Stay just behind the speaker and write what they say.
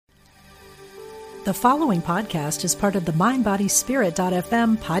The following podcast is part of the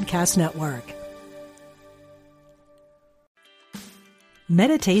MindBodySpirit.fm podcast network.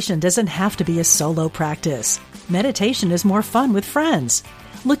 Meditation doesn't have to be a solo practice. Meditation is more fun with friends.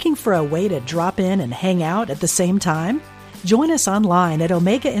 Looking for a way to drop in and hang out at the same time? Join us online at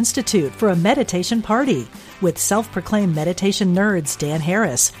Omega Institute for a meditation party with self-proclaimed meditation nerds Dan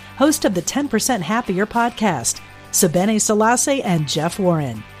Harris, host of the 10% Happier podcast, Sebene Selassie, and Jeff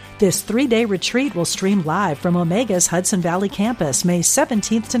Warren. This 3-day retreat will stream live from Omega's Hudson Valley campus May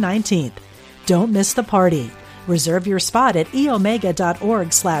 17th to 19th. Don't miss the party. Reserve your spot at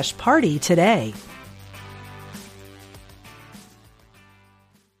eomega.org/party today.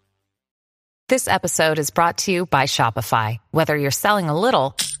 This episode is brought to you by Shopify. Whether you're selling a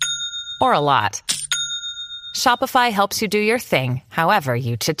little or a lot, Shopify helps you do your thing, however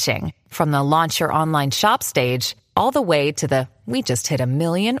you cha-ching. From the launch your online shop stage, all the way to the we just hit 1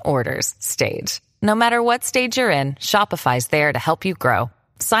 million orders stage. No matter what stage you're in, Shopify's there to help you grow.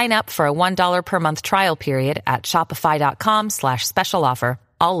 Sign up for a $1 per month trial period at shopify.com/special offer,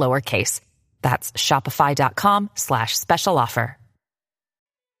 all lowercase. That's shopify.com/special offer.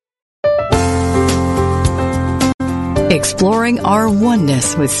 Exploring our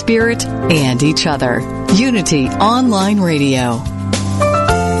oneness with spirit and each other. Unity Online Radio.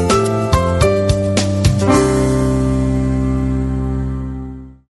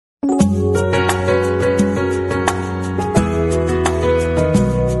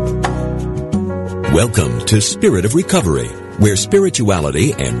 Welcome to Spirit of Recovery, where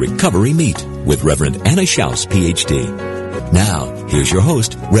spirituality and recovery meet with Reverend Anna Schaus, Ph.D. Now, here's your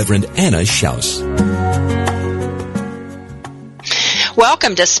host, Reverend Anna Schaus.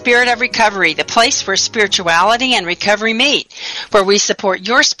 Welcome to Spirit of Recovery, the place where spirituality and recovery meet, where we support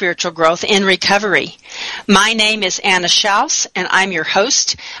your spiritual growth in recovery. My name is Anna Schaus, and I'm your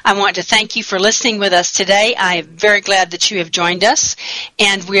host. I want to thank you for listening with us today. I am very glad that you have joined us,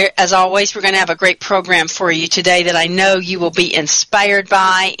 and as always, we're going to have a great program for you today that I know you will be inspired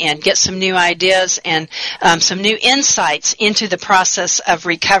by and get some new ideas and some new insights into the process of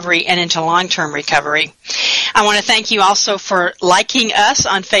recovery and into long-term recovery. I want to thank you also for liking us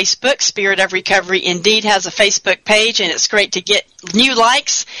on Facebook. Spirit of Recovery indeed has a Facebook page, and it's great to get new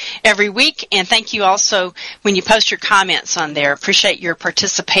likes every week. And thank you also when you post your comments on there. Appreciate your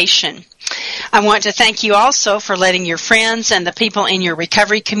participation. I want to thank you also for letting your friends and the people in your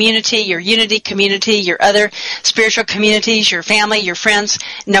recovery community, your unity community, your other spiritual communities, your family, your friends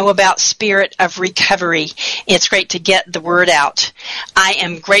know about Spirit of Recovery. It's great to get the word out. I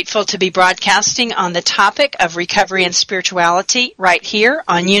am grateful to be broadcasting on the topic of recovery and spirituality right here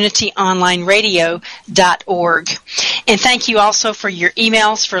on unityonlineradio.org. And thank you also for your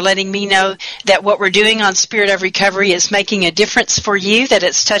emails, for letting me know that what we're doing on Spirit of Recovery is making a difference for you, that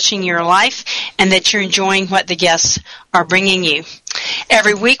it's touching your life, and that you're enjoying what the guests are bringing you.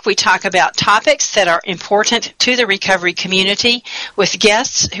 Every week we talk about topics that are important to the recovery community with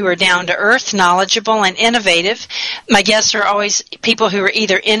guests who are down to earth, knowledgeable, and innovative. My guests are always people who are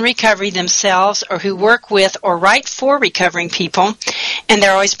either in recovery themselves or who work with or write for recovering people, and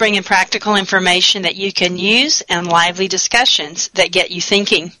they're always bringing practical information that you can use and lively discussions that get you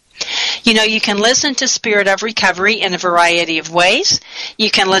thinking. You know, you can listen to Spirit of Recovery in a variety of ways. You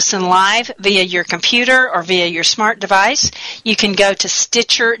can listen live via your computer or via your smart device. You can go to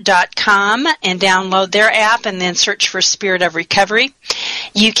Stitcher.com and download their app and then search for Spirit of Recovery.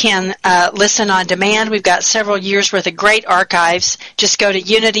 You can listen on demand. We've got several years worth of great archives. Just go to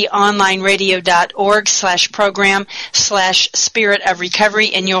unityonlineradio.org/program/Spirit of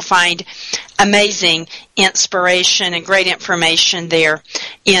Recovery, and you'll find amazing inspiration and great information there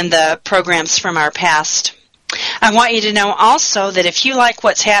in the programs from our past. I want you to know also that if you like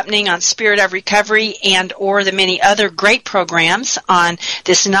what's happening on Spirit of Recovery and or the many other great programs on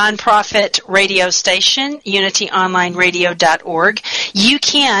this nonprofit radio station, unityonlineradio.org, you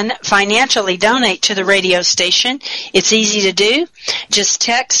can financially donate to the radio station. It's easy to do. Just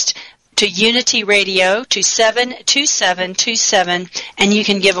text to Unity Radio to 72727, and you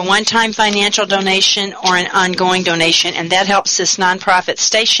can give a one-time financial donation or an ongoing donation, and that helps this nonprofit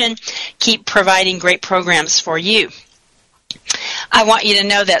station keep providing great programs for you. I want you to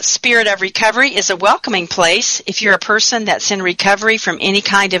know that Spirit of Recovery is a welcoming place if you're a person that's in recovery from any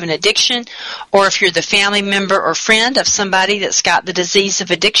kind of an addiction, or if you're the family member or friend of somebody that's got the disease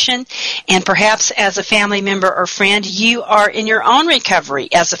of addiction, and perhaps as a family member or friend, you are in your own recovery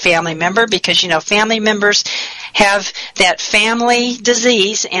as a family member, because, you know, family members have that family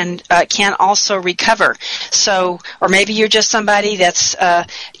disease and can also recover. So, or maybe you're just somebody that's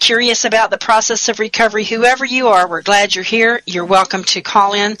curious about the process of recovery. Whoever you are, we're glad you're here. You're welcome to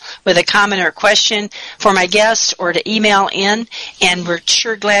call in with a comment or question for my guest or to email in, and we're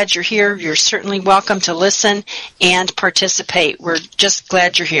sure glad you're here. You're certainly welcome to listen and participate. We're just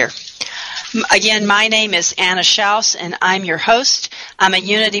glad you're here. Again, my name is Anna Schaus, and I'm your host. I'm a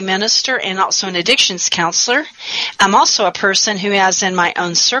Unity minister and also an addictions counselor. I'm also a person who has in my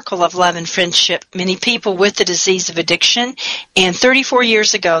own circle of love and friendship many people with the disease of addiction. And 34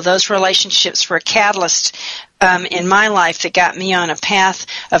 years ago, those relationships were a catalyst in my life that got me on a path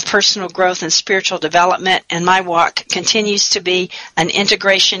of personal growth and spiritual development, and my walk continues to be an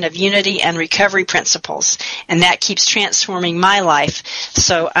integration of unity and recovery principles, and that keeps transforming my life.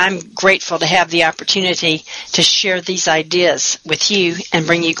 So I'm grateful to have the opportunity to share these ideas with you and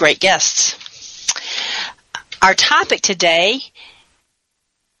bring you great guests. Our topic today,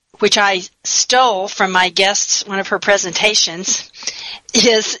 which I stole from my guest's one of her presentations,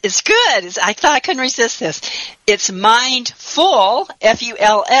 is good. I thought I couldn't resist this. It's mindful,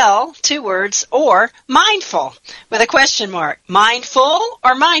 F-U-L-L, 2 words, or mindful, with a question mark. Mindful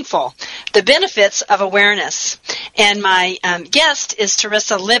or mindful? The benefits of awareness. And my guest is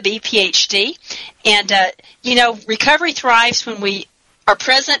Teresa Libby, Ph.D. And, recovery thrives when we are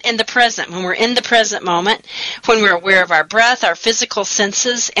present in the present, when we're in the present moment, when we're aware of our breath, our physical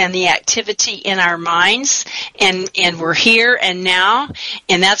senses, and the activity in our minds, and we're here and now,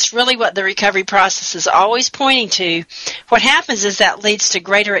 and that's really what the recovery process is always pointing to. What happens is that leads to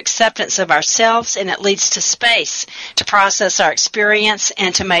greater acceptance of ourselves, and it leads to space to process our experience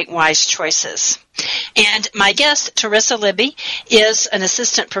and to make wise choices. And my guest, Teresa Libby, is an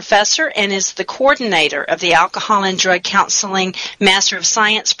assistant professor and is the coordinator of the Alcohol and Drug Counseling Master of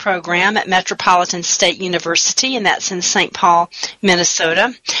Science program at Metropolitan State University, and that's in St. Paul,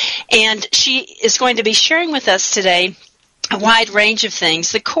 Minnesota. And she is going to be sharing with us today a wide range of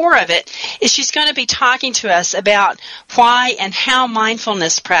things. The core of it is she's going to be talking to us about why and how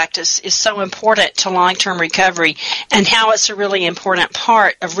mindfulness practice is so important to long-term recovery and how it's a really important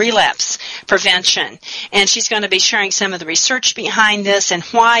part of relapse prevention. And she's going to be sharing some of the research behind this and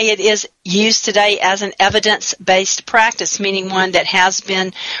why it is used today as an evidence-based practice, meaning one that has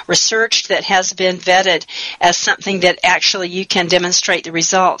been researched, that has been vetted as something that actually you can demonstrate the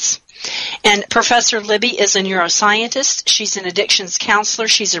results. And Professor Libby is a neuroscientist. She's an addictions counselor.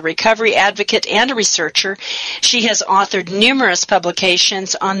 She's a recovery advocate and a researcher. She has authored numerous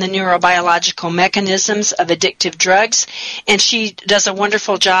publications on the neurobiological mechanisms of addictive drugs, and she does a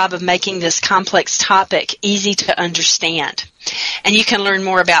wonderful job of making this complex topic easy to understand. And you can learn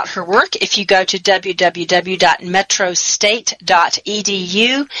more about her work if you go to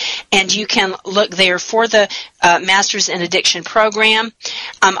www.metrostate.edu, and you can look there for the Masters in Addiction program.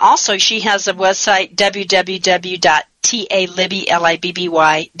 Also, she has a website,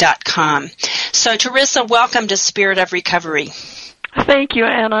 www.talibby.com. So, Teresa, welcome to Spirit of Recovery. Thank you,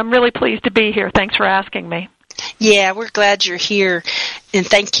 Anne. I'm really pleased to be here. Thanks for asking me. Yeah, we're glad you're here, and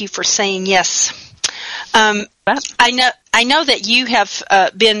thank you for saying yes. I know that you have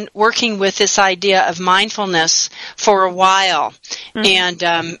been working with this idea of mindfulness for a while, and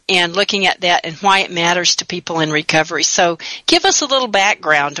looking at that and why it matters to people in recovery. So, give us a little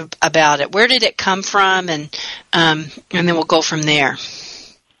background about it. Where did it come from, and then we'll go from there.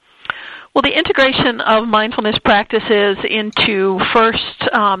 Well, the integration of mindfulness practices into first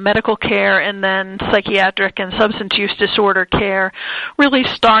medical care and then psychiatric and substance use disorder care really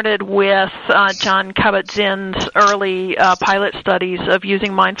started with John Kabat-Zinn's early pilot studies of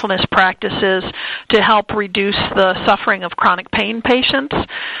using mindfulness practices to help reduce the suffering of chronic pain patients.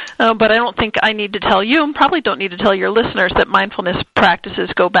 But I don't think I need to tell you, and probably don't need to tell your listeners, that mindfulness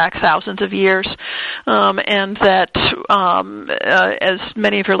practices go back thousands of years, and that, as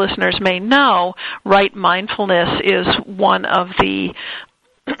many of your listeners may know, right mindfulness is one of the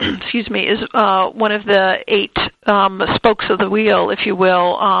one of the 8 spokes of the wheel, if you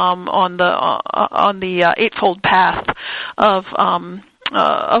will, on the eightfold path of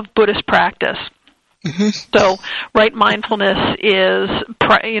Buddhist practice. Mm-hmm. So, right mindfulness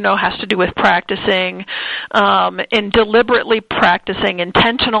has to do with practicing, and deliberately practicing,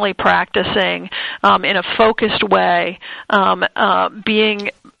 intentionally practicing, in a focused way,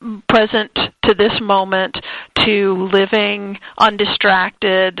 being present to this moment, to living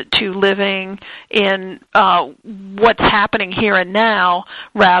undistracted, to living in what's happening here and now,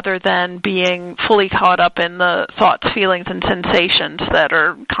 rather than being fully caught up in the thoughts, feelings, and sensations that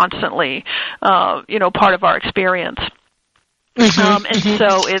are constantly part of our experience. And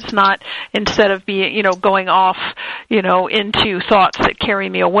so it's not, instead of being, going off, into thoughts that carry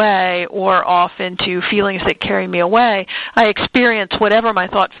me away or off into feelings that carry me away, I experience whatever my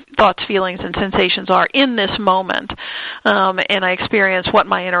thoughts, feelings, and sensations are in this moment. And I experience what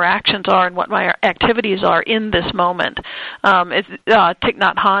my interactions are and what my activities are in this moment. Thich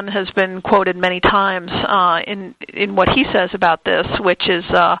Nhat Hanh has been quoted many times in what he says about this, which is,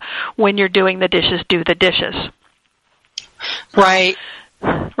 when you're doing the dishes, do the dishes. Right.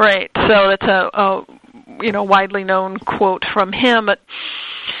 Right. So that's a widely known quote from him.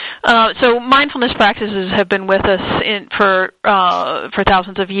 So mindfulness practices have been with us for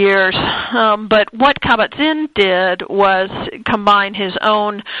thousands of years. But what Kabat-Zinn did was combine his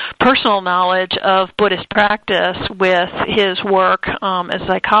own personal knowledge of Buddhist practice with his work as a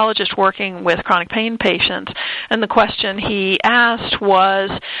psychologist working with chronic pain patients. And the question he asked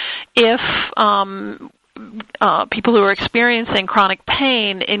was, if people who are experiencing chronic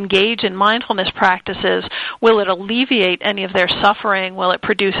pain engage in mindfulness practices, will it alleviate any of their suffering? Will it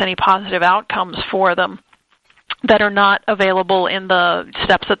produce any positive outcomes for them that are not available in the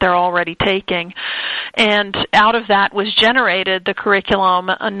steps that they're already taking? And out of that was generated the curriculum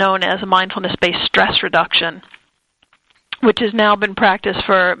known as mindfulness-based stress reduction, which has now been practiced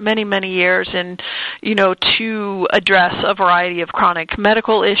for many, many years to address a variety of chronic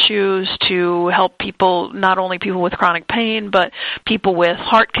medical issues, to help people, not only people with chronic pain, but people with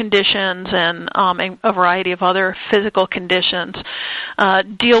heart conditions and a variety of other physical conditions,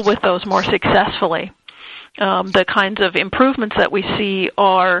 deal with those more successfully. The kinds of improvements that we see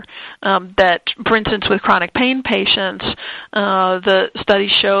are that, for instance, with chronic pain patients, the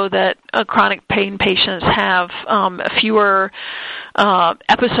studies show that chronic pain patients have fewer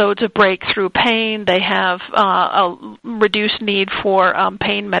episodes of breakthrough pain. They have a reduced need for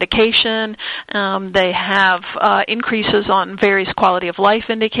pain medication. They have increases on various quality of life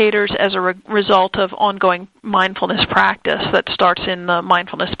indicators as a result of ongoing mindfulness practice that starts in the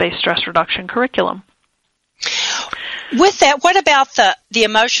mindfulness-based stress reduction curriculum. With that, what about the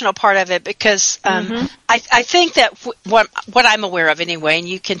emotional part of it? Because I think that what I'm aware of anyway, and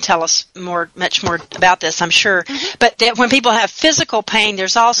you can tell us much more about this, I'm sure, but that when people have physical pain,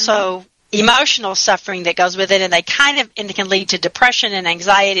 there's also emotional suffering that goes with it, and it can lead to depression and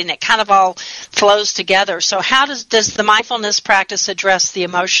anxiety, and it kind of all flows together. So how does the mindfulness practice address the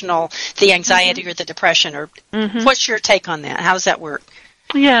emotional, the anxiety or the depression, or what's your take on that? How does that work?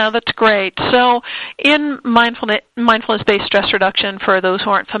 Yeah, that's great. So in mindfulness-based stress reduction, for those who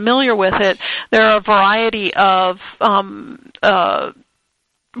aren't familiar with it, there are a variety of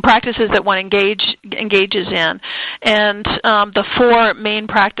practices that one engages in. And the four main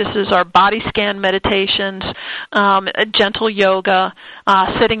practices are body scan meditations, gentle yoga,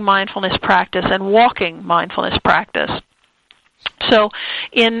 sitting mindfulness practice, and walking mindfulness practice. So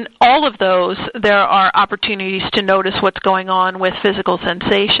in all of those, there are opportunities to notice what's going on with physical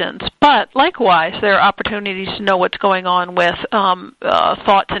sensations. But likewise, there are opportunities to know what's going on with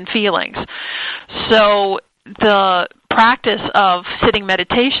thoughts and feelings. So the practice of sitting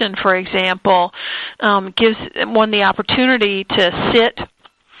meditation, for example, gives one the opportunity to sit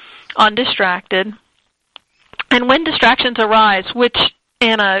undistracted. And when distractions arise, which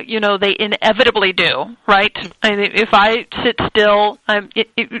Anna, they inevitably do, right? If I sit still,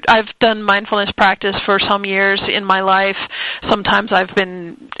 I've done mindfulness practice for some years in my life. Sometimes I've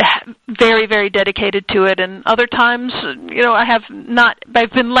been very, very dedicated to it, and other times, I've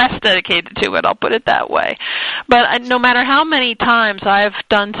been less dedicated to it, I'll put it that way. But no matter how many times I've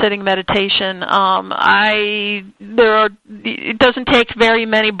done sitting meditation, it doesn't take very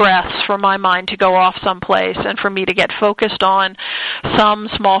many breaths for my mind to go off someplace and for me to get focused on some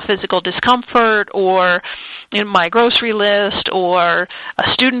small physical discomfort, or in my grocery list, or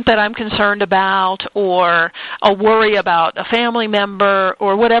a student that I'm concerned about, or a worry about a family member,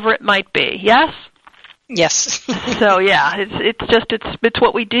 or whatever it might be. Yes? Yes. So yeah, it's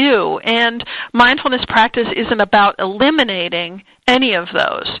what we do. And mindfulness practice isn't about eliminating any of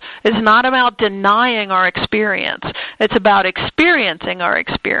those. It's not about denying our experience. It's about experiencing our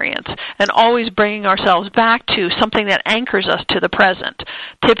experience and always bringing ourselves back to something that anchors us to the present.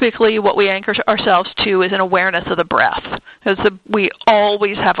 Typically, what we anchor ourselves to is an awareness of the breath. We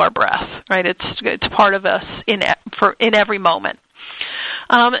always have our breath, right? It's part of us in every moment.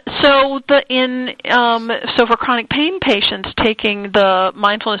 So for chronic pain patients taking the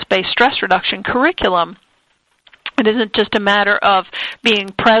mindfulness-based stress reduction curriculum, It isn't just a matter of being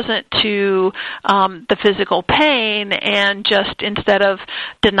present to the physical pain and just, instead of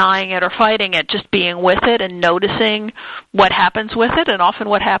denying it or fighting it, just being with it and noticing what happens with it. And often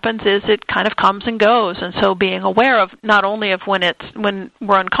what happens is it kind of comes and goes. And so being aware of not only of when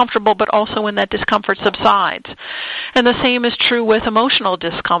we're uncomfortable, but also when that discomfort subsides. And the same is true with emotional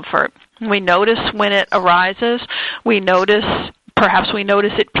discomfort. We notice when it arises. Perhaps we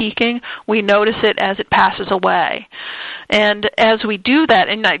notice it peaking. We notice it as it passes away. And as we do that,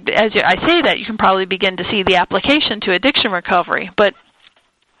 and as I say that, you can probably begin to see the application to addiction recovery. But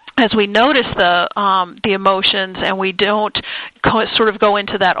as we notice the emotions, and we don't sort of go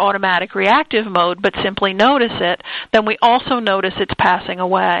into that automatic reactive mode, but simply notice it, then we also notice it's passing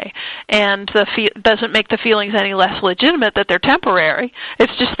away. And doesn't make the feelings any less legitimate that they're temporary.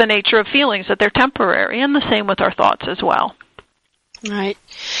 It's just the nature of feelings that they're temporary, and the same with our thoughts as well. Right.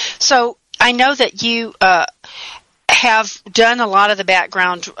 So I know that you have done a lot of the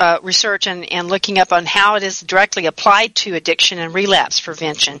background research and looking up on how it is directly applied to addiction and relapse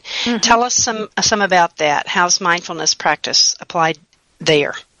prevention. Mm-hmm. Tell us some about that. How's mindfulness practice applied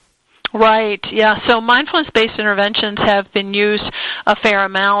there? Right, yeah. So mindfulness-based interventions have been used a fair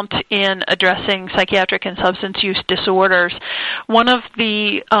amount in addressing psychiatric and substance use disorders. One of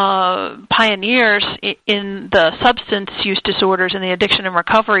the pioneers in the substance use disorders in the addiction and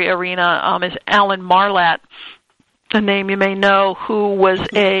recovery arena is Alan Marlatt, a name you may know, who was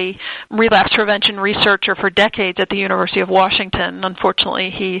a relapse prevention researcher for decades at the University of Washington. Unfortunately,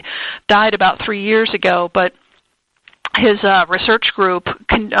 he died about 3 years ago, but his research group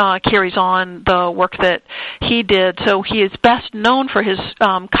carries on the work that he did. So he is best known for his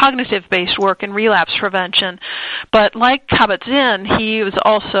cognitive-based work in relapse prevention. But like Kabat-Zinn, he was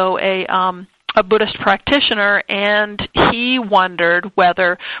also a Buddhist practitioner, and he wondered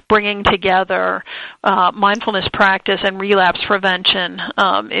whether bringing together mindfulness practice and relapse prevention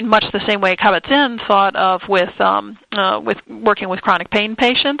in much the same way Kabat-Zinn thought of with working with chronic pain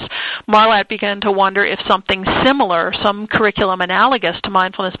patients, Marlatt began to wonder if something similar, some curriculum analogous to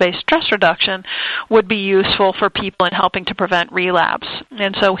mindfulness-based stress reduction, would be useful for people in helping to prevent relapse.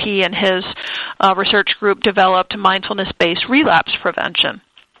 And so he and his research group developed mindfulness-based relapse prevention.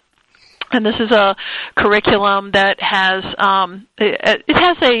 And this is a curriculum that has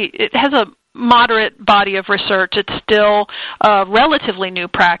it has a moderate body of research. It's still a relatively new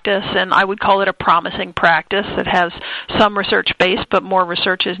practice, and I would call it a promising practice. It has some research base, but more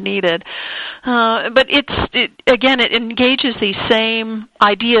research is needed. But it engages these same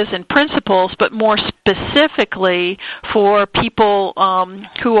ideas and principles, but more specifically for people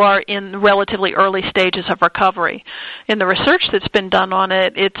who are in relatively early stages of recovery. In the research that's been done on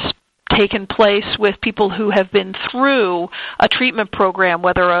it, it's taken place with people who have been through a treatment program,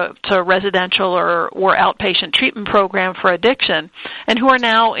 whether it's a residential or outpatient treatment program for addiction, and who are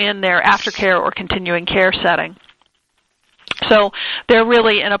now in their aftercare or continuing care setting. So they're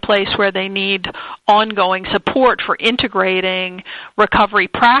really in a place where they need ongoing support for integrating recovery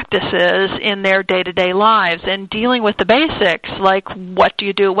practices in their day-to-day lives and dealing with the basics, like what do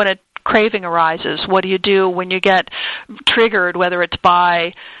you do when a craving arises? What do you do when you get triggered, whether it's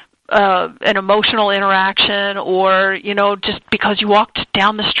by an emotional interaction or, just because you walked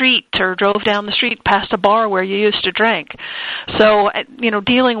down the street or drove down the street past a bar where you used to drink. So,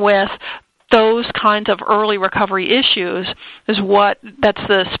 dealing with those kinds of early recovery issues that's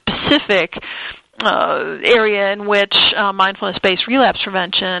the specific area in which mindfulness-based relapse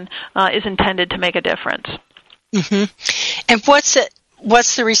prevention is intended to make a difference. Mm-hmm. And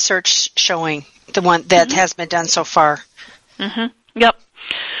what's the research showing, the one that mm-hmm. has been done so far? Mm-hmm. Yep.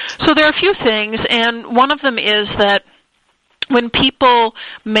 So there are a few things, and one of them is that when people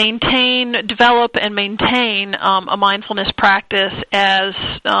develop and maintain a mindfulness practice as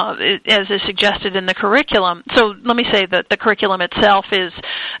is suggested in the curriculum. So let me say that the curriculum itself is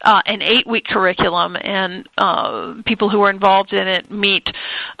an 8-week curriculum, and people who are involved in it meet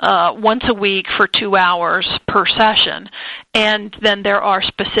once a week for 2 hours per session. And then there are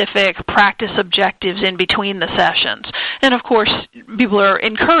specific practice objectives in between the sessions. And of course, people are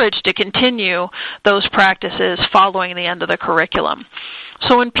encouraged to continue those practices following the end of the curriculum.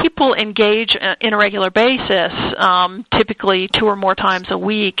 So when people engage in a regular basis, typically 2 or more times a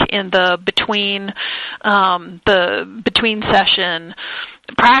week in the between session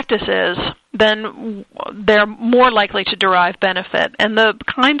practices, then they're more likely to derive benefit. And the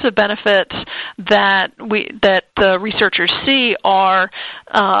kinds of benefits that the researchers see are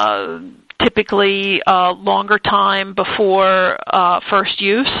typically a longer time before first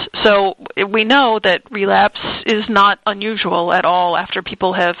use. So we know that relapse is not unusual at all after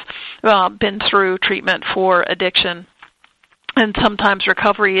people have been through treatment for addiction. And sometimes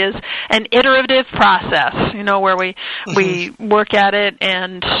recovery is an iterative process, where we work at it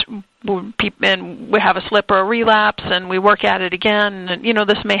and we have a slip or a relapse, and we work at it again. And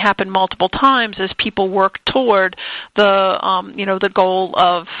this may happen multiple times as people work toward the goal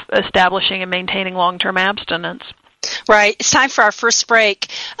of establishing and maintaining long-term abstinence. Right. It's time for our first break.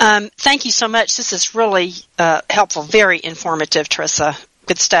 Thank you so much. This is really helpful, very informative, Teresa.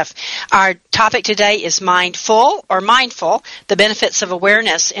 Good stuff. Our topic today is mindful or mindful, the benefits of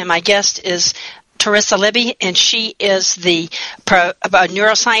awareness, and my guest is Teresa Libby, and she is the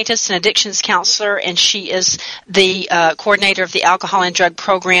neuroscientist and addictions counselor, and she is the coordinator of the alcohol and drug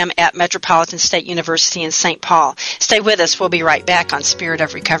program at Metropolitan State University in St. Paul. Stay with us. We'll be right back on Spirit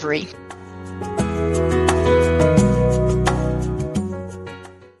of Recovery.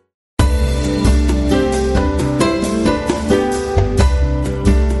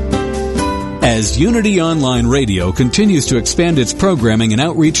 As Unity Online Radio continues to expand its programming and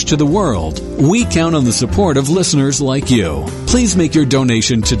outreach to the world, we count on the support of listeners like you. Please make your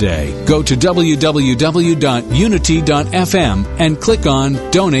donation today. Go to www.unity.fm and click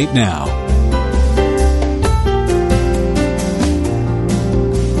on Donate Now.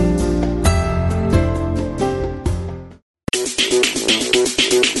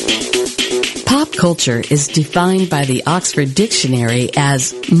 Pop culture is defined by the Oxford Dictionary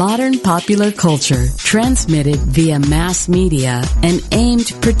as modern popular culture transmitted via mass media and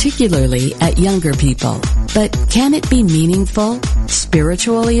aimed particularly at younger people. But can it be meaningful?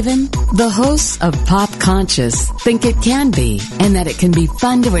 Spiritual even? The hosts of Pop Conscious think it can be, and that it can be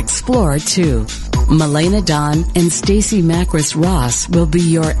fun to explore too. Milena Don and Stacey Macris Ross will be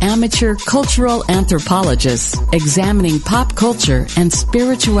your amateur cultural anthropologists examining pop culture and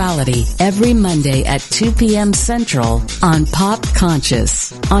spirituality every Monday at 2 p.m. Central on Pop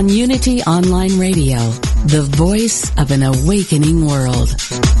Conscious on Unity Online Radio, the voice of an awakening world.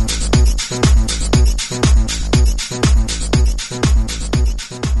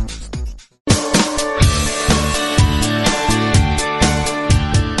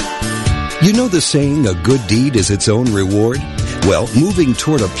 You know the saying, a good deed is its own reward? Well, moving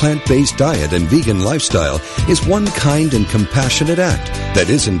toward a plant-based diet and vegan lifestyle is one kind and compassionate act that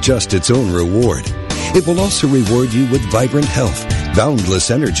isn't just its own reward. It will also reward you with vibrant health,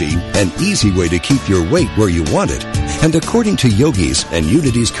 boundless energy, and easy way to keep your weight where you want it. And according to yogis and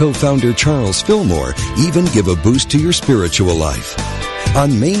Unity's co-founder Charles Fillmore, even give a boost to your spiritual life.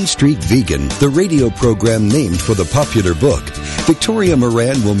 On Main Street Vegan, the radio program named for the popular book, Victoria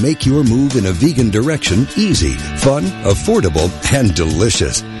Moran will make your move in a vegan direction easy, fun, affordable, and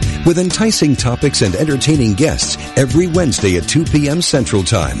delicious. With enticing topics and entertaining guests every Wednesday at 2 p.m. Central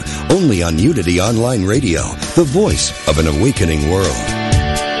Time, only on Unity Online Radio, the voice of an awakening world.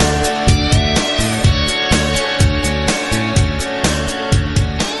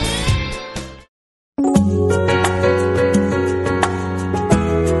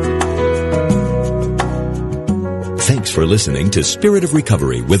 Thanks for listening to Spirit of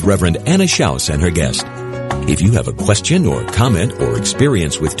Recovery with Reverend Anna Schaus and her guest. If you have a question or comment or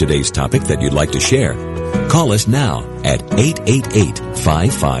experience with today's topic that you'd like to share, call us now at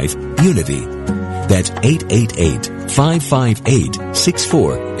 888-55-UNITY. That's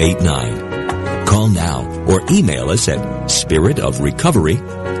 888-558-6489. Call now or email us at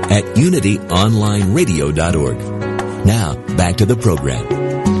spiritofrecovery@unityonlineradio.org. Now, back to the program.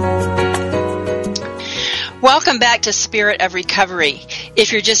 Welcome back to Spirit of Recovery.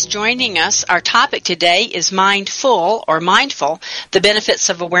 If you're just joining us, our topic today is mindful or mindful, the benefits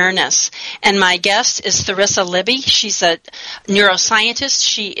of awareness. And my guest is Teresa Libby. She's a neuroscientist.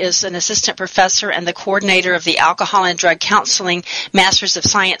 She is an assistant professor and the coordinator of the Alcohol and Drug Counseling Masters of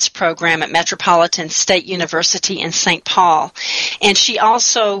Science program at Metropolitan State University in St. Paul. And she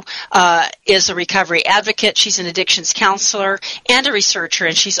also is a recovery advocate. She's an addictions counselor and a researcher,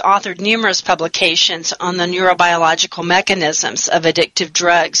 and she's authored numerous publications on the neurobiological mechanisms of addictive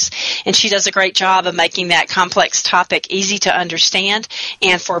drugs. And she does a great job of making that complex topic easy to understand,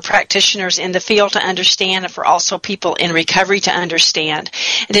 and for practitioners in the field to understand, and for also people in recovery to understand.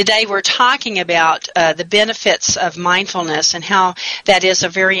 And today we're talking about the benefits of mindfulness and how that is a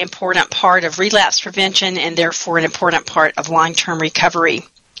very important part of relapse prevention and therefore an important part of long-term recovery.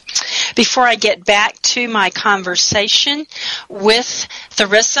 Before I get back to my conversation with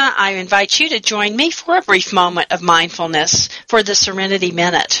Teresa, I invite you to join me for a brief moment of mindfulness for the Serenity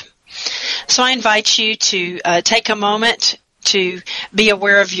Minute. So I invite you to take a moment to be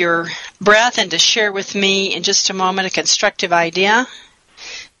aware of your breath and to share with me in just a moment a constructive idea.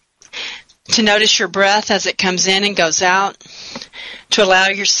 To notice your breath as it comes in and goes out. To allow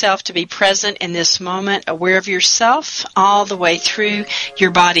yourself to be present in this moment, aware of yourself all the way through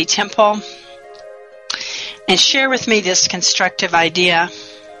your body temple. And share with me this constructive idea.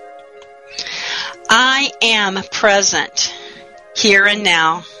 I am present here and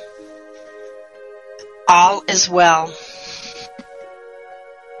now. All is well.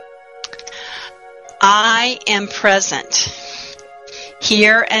 I am present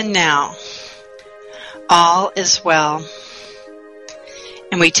here and now. All is well.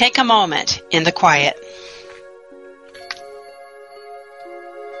 And we take a moment in the quiet.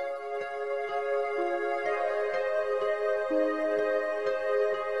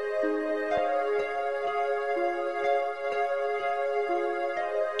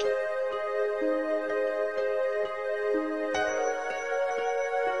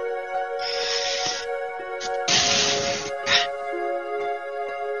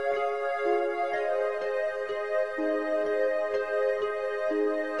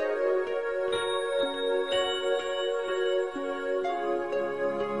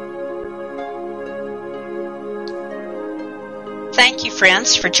 Thank you,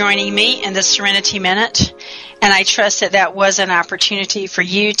 friends, for joining me in the Serenity Minute. And I trust that that was an opportunity for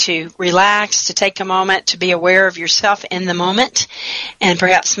you to relax, to take a moment, to be aware of yourself in the moment, and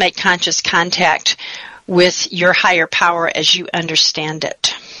perhaps make conscious contact with your higher power as you understand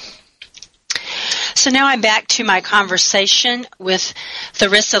it. So now I'm back to my conversation with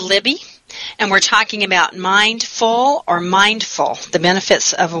Theresa Libby, and we're talking about mindful or mindful, the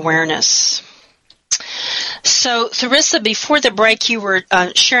benefits of awareness. So, Theresa, before the break, you were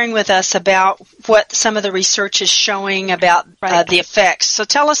sharing with us about what some of the research is showing about the effects. So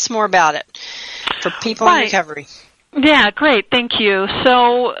tell us more about it for people in recovery. Yeah, great. Thank you.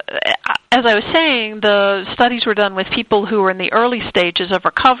 So, as I was saying, the studies were done with people who were in the early stages of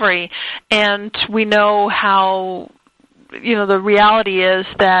recovery, and we know how the reality is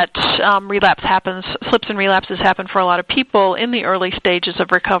that slips and relapses happen for a lot of people in the early stages of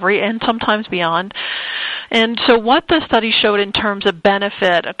recovery and sometimes beyond. And so what the study showed in terms of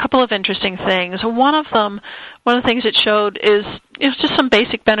benefit, a couple of interesting things. One of the things it showed is just some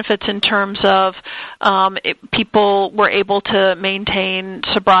basic benefits in terms of people were able to maintain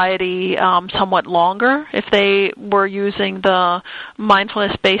sobriety somewhat longer if they were using the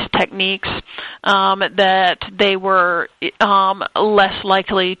mindfulness-based techniques, that they were less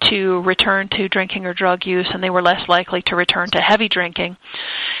likely to return to drinking or drug use, and they were less likely to return to heavy drinking.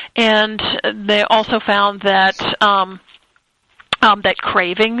 And they also found that that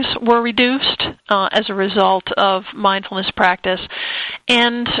cravings were reduced as a result of mindfulness practice,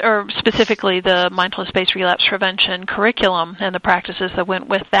 or specifically the mindfulness-based relapse prevention curriculum and the practices that went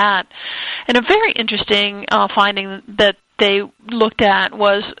with that. And a very interesting finding that they looked at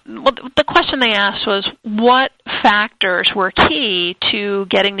was, the question they asked was, what factors were key to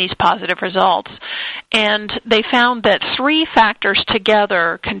getting these positive results? And they found that 3 factors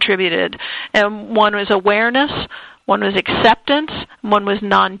together contributed. And one was awareness, one was acceptance, and one was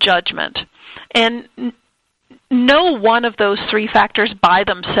non-judgment. And no one of those 3 factors by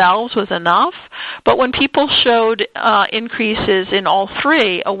themselves was enough, but when people showed increases in all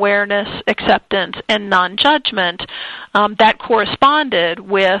 3, awareness, acceptance, and non-judgment, that corresponded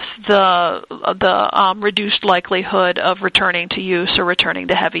with the reduced likelihood of returning to use or returning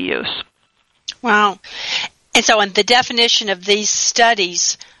to heavy use. Wow. And so in the definition of these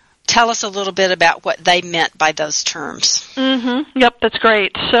studies, tell us a little bit about what they meant by those terms. Mm-hmm. Yep, that's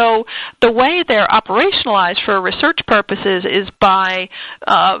great. So the way they're operationalized for research purposes is by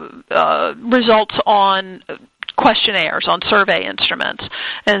results on questionnaires, on survey instruments.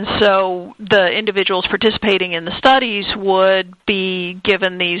 And so the individuals participating in the studies would be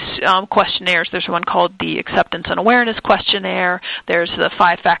given these questionnaires. There's one called the Acceptance and Awareness Questionnaire. There's the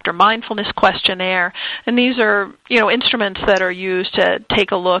 5-Factor Mindfulness Questionnaire. And these are, instruments that are used to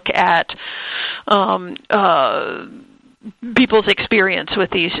take a look at people's experience with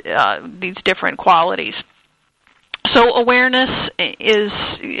these different qualities. So awareness is,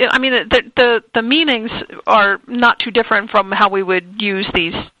 the meanings are not too different from how we would use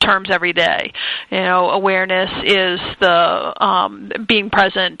these terms every day. Awareness is the being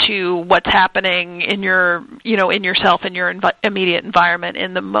present to what's happening in your, in yourself, in your immediate environment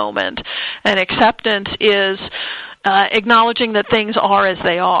in the moment. And acceptance is acknowledging that things are as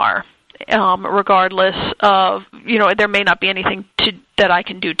they are. Regardless of, there may not be anything that I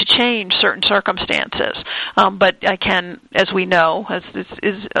can do to change certain circumstances. But I can, as we know, as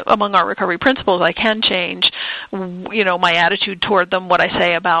is among our recovery principles, I can change, my attitude toward them, what I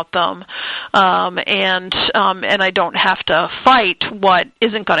say about them, and I don't have to fight what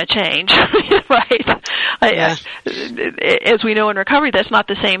isn't going to change, right? Yeah. As we know in recovery, that's not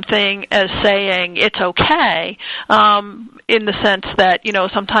the same thing as saying it's okay, in the sense that,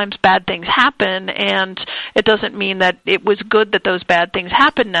 sometimes bad things happen, and it doesn't mean that it was good that those bad things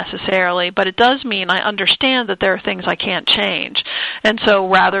happened necessarily, but it does mean I understand that there are things I can't change. And so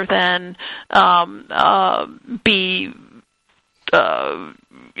rather than be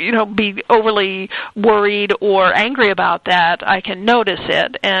overly worried or angry about that, I can notice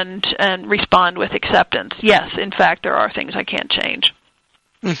it and respond with acceptance. Yes, in fact, there are things I can't change.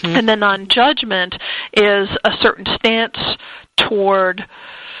 Mm-hmm. And then non-judgment is a certain stance toward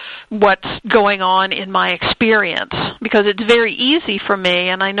what's going on in my experience, because it's very easy for me,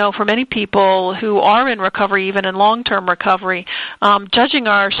 and I know for many people who are in recovery, even in long-term recovery, judging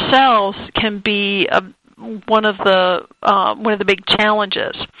ourselves can be one of the big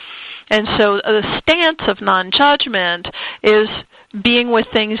challenges. And so the stance of non-judgment is being with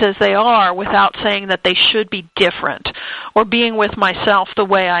things as they are without saying that they should be different, or being with myself the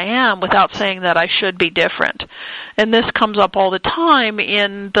way I am without saying that I should be different. And this comes up all the time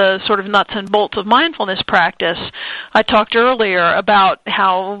in the sort of nuts and bolts of mindfulness practice. I talked earlier about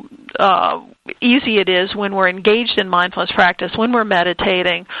how easy it is when we're engaged in mindfulness practice, when we're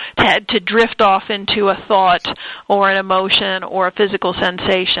meditating, to drift off into a thought or an emotion or a physical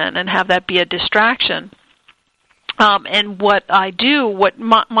sensation and have that be a distraction. And what I do, what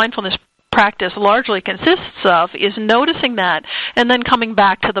mindfulness practice largely consists of, is noticing that and then coming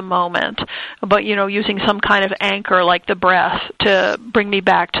back to the moment, but using some kind of anchor like the breath to bring me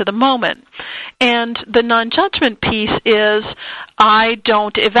back to the moment. And the non-judgment piece is I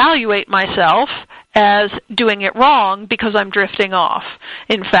don't evaluate myself as doing it wrong because I'm drifting off.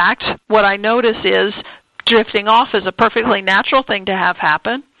 In fact, what I notice is drifting off is a perfectly natural thing to have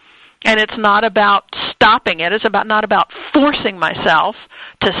happen. And it's not about stopping it. It's not about forcing myself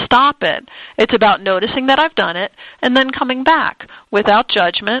to stop it. It's about noticing that I've done it and then coming back without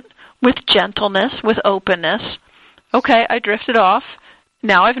judgment, with gentleness, with openness. Okay, I drifted off.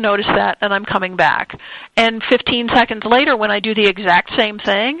 Now I've noticed that, and I'm coming back. And 15 seconds later, when I do the exact same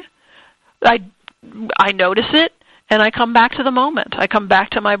thing, I notice it, and I come back to the moment. I come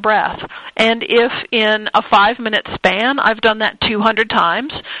back to my breath. And if in a 5-minute span I've done that 200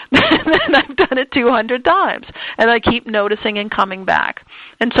 times, then I've done it 200 times. And I keep noticing and coming back.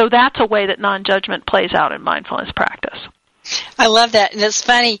 And so that's a way that non-judgment plays out in mindfulness practice. I love that. And it's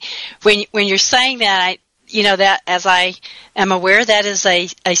funny, when you're saying that, that as I am aware, that is a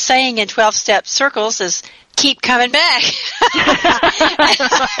saying in 12-step circles is, keep coming back.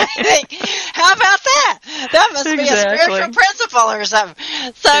 I think, how about that? That must be a spiritual principle or something.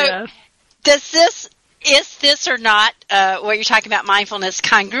 So is this or not, what you're talking about, mindfulness,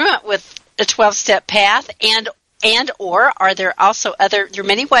 congruent with a 12-step path, and or are there also there are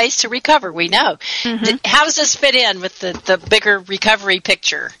many ways to recover, we know. Mm-hmm. How does this fit in with the bigger recovery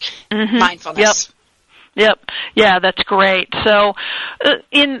picture, mindfulness? Yep. Yeah, that's great. So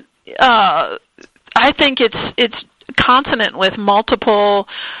I think it's consonant with multiple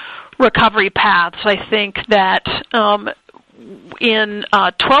recovery paths. I think that in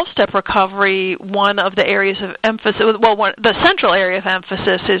 12-step recovery, one of the areas of emphasis, the central area of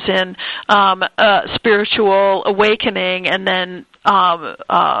emphasis is in spiritual awakening, and then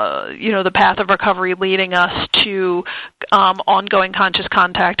the path of recovery leading us to ongoing conscious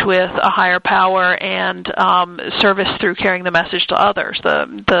contact with a higher power and service through carrying the message to others,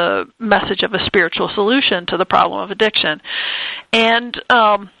 the message of a spiritual solution to the problem of addiction. And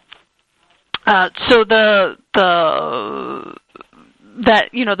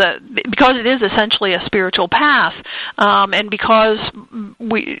because it is essentially a spiritual path, and because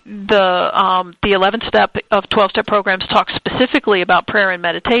the 11th step of 12-step programs talk specifically about prayer and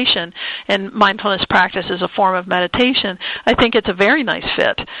meditation, and mindfulness practice is a form of meditation, I think it's a very nice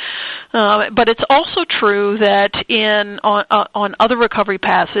fit. But it's also true that on other recovery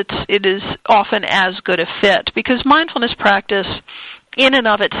paths, it is often as good a fit, because mindfulness practice, in and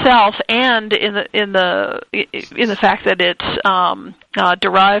of itself, and in the fact that it's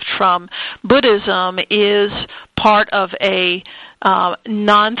derived from Buddhism, is part of a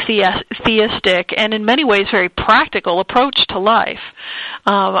non-theistic and in many ways very practical approach to life.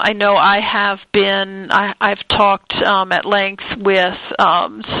 I know I've talked at length with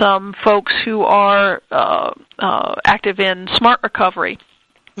some folks who are active in SMART recovery.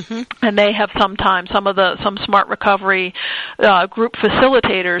 And they have some Smart Recovery group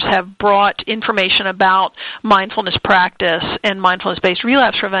facilitators have brought information about mindfulness practice and mindfulness-based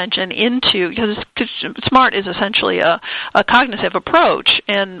relapse prevention into, because SMART is essentially a cognitive approach,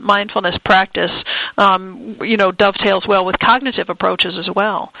 and mindfulness practice, dovetails well with cognitive approaches as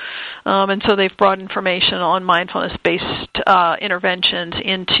well. And so they've brought information on mindfulness-based interventions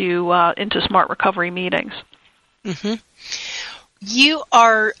into Smart Recovery meetings. Mm-hmm. You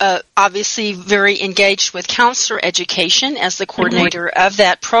are obviously very engaged with counselor education as the coordinator of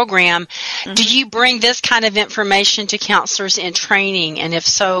that program. Do you bring this kind of information to counselors in training? And if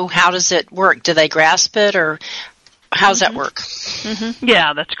so, how does it work? Do they grasp it, or how does that work?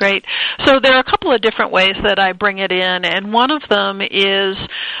 Yeah, that's great. So there are a couple of different ways that I bring it in, and one of them is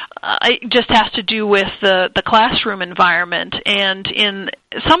it just has to do with the classroom environment. And in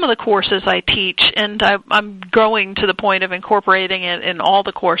some of the courses I teach, and I'm growing to the point of incorporating it in all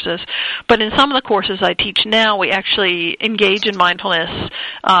the courses, but in some of the courses I teach now, we actually engage in mindfulness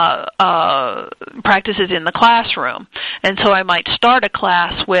practices in the classroom. And so I might start a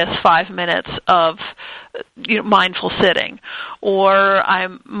class with 5 minutes of mindful sitting, or I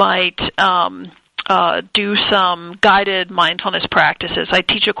might do some guided mindfulness practices. I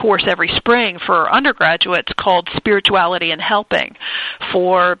teach a course every spring for undergraduates called Spirituality and Helping,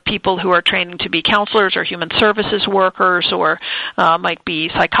 for people who are training to be counselors or human services workers, or might be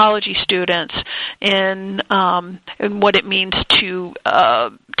psychology students, in what it means to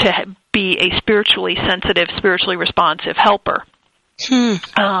be a spiritually sensitive, spiritually responsive helper. So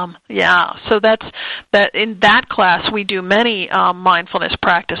that's that. In that class, we do many mindfulness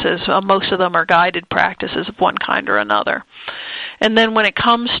practices. Most of them are guided practices of one kind or another. And then when it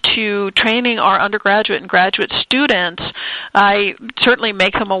comes to training our undergraduate and graduate students, I certainly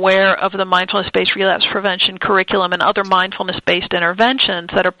make them aware of the mindfulness-based relapse prevention curriculum and other mindfulness-based interventions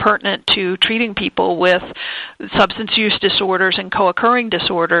that are pertinent to treating people with substance use disorders and co-occurring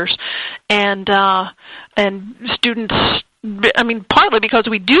disorders. And students, partly because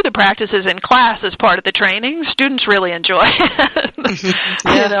we do the practices in class as part of the training, students really enjoy it, and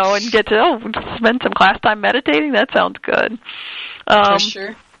get to spend some class time meditating. That sounds good. For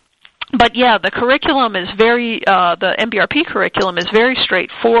sure. But yeah, the curriculum is the MBRP curriculum is very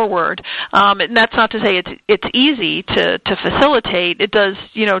straightforward, and that's not to say it's easy to facilitate. It does,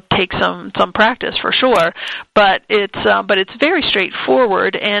 take some practice for sure, but it's very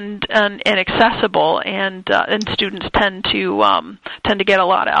straightforward and accessible, and students tend to get a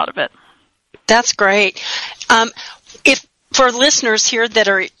lot out of it. That's great. If for listeners here that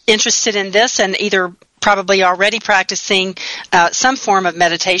are interested in this and either probably already practicing some form of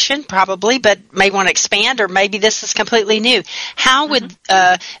meditation, probably, but may want to expand, or maybe this is completely new. How would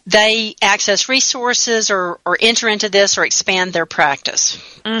they access resources or enter into this or expand their practice?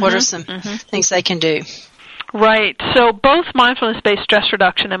 What are some things they can do? Right. So both mindfulness-based stress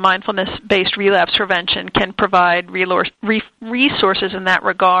reduction and mindfulness-based relapse prevention can provide resources in that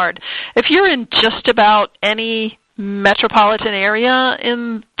regard. If you're in just about any metropolitan area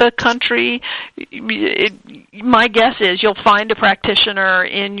in the country, my guess is you'll find a practitioner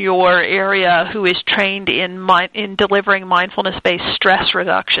in your area who is trained in delivering mindfulness-based stress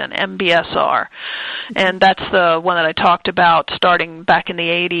reduction, MBSR. And that's the one that I talked about starting back in the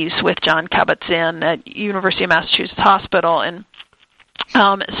 80s with John Kabat-Zinn at University of Massachusetts Hospital. And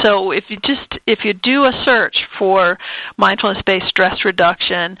so if you do a search for mindfulness-based stress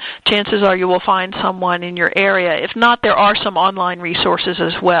reduction, chances are you will find someone in your area. If not, there are some online resources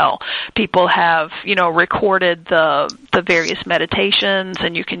as well. People have, recorded the various meditations,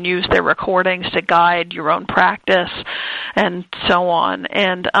 and you can use their recordings to guide your own practice, and so on.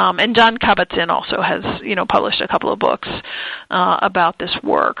 And John Kabat-Zinn also has, published a couple of books about this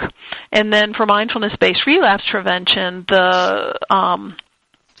work. And then for mindfulness-based relapse prevention,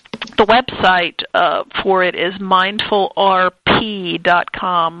 the website for it is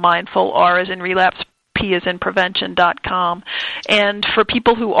mindfulrp.com. Mindful, R as in relapse, P as in prevention.com. And for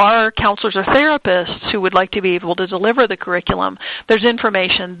people who are counselors or therapists who would like to be able to deliver the curriculum, there's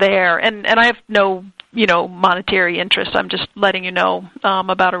information there. And I have no monetary interest. I'm just letting you know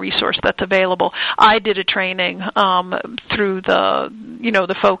about a resource that's available. I did a training through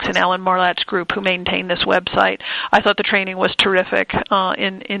the folks in Alan Marlat's group who maintain this website. I thought the training was terrific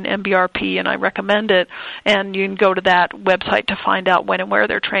in MBRP, and I recommend it. And you can go to that website to find out when and where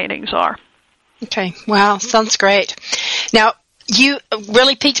their trainings are. Okay. Wow. Sounds great. Now, you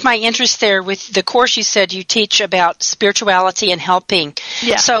really piqued my interest there with the course you said you teach about spirituality and helping.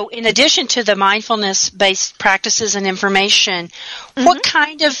 Yeah. So in addition to the mindfulness-based practices and information,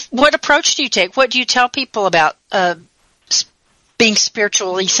 what approach do you take? What do you tell people about being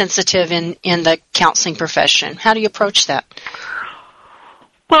spiritually sensitive in the counseling profession? How do you approach that?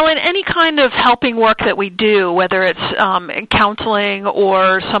 Well, in any kind of helping work that we do, whether it's counseling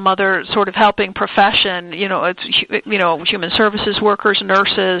or some other sort of helping profession, it's human services workers,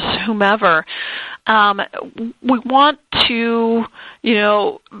 nurses, whomever, we want to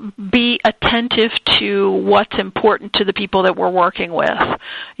be attentive to what's important to the people that we're working with.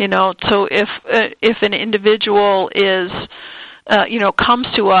 So if an individual is comes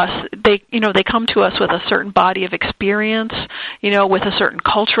to us, they come to us with a certain body of experience, with a certain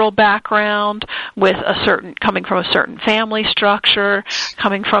cultural background, coming from a certain family structure,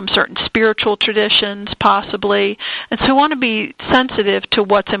 coming from certain spiritual traditions, possibly. And so we want to be sensitive to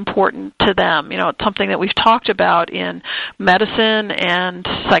what's important to them. It's something that we've talked about in medicine and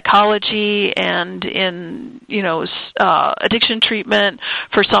psychology and in, addiction treatment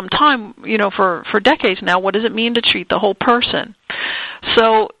for some time, for decades now. What does it mean to treat the whole person?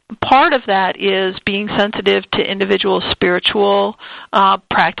 So part of that is being sensitive to individual spiritual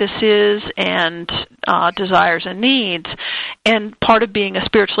practices and desires and needs. And part of being a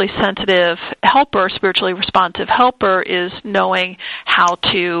spiritually sensitive helper, spiritually responsive helper, is knowing how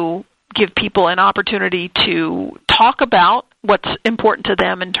to give people an opportunity to talk about what's important to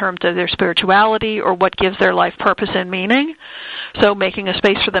them in terms of their spirituality or what gives their life purpose and meaning. So making a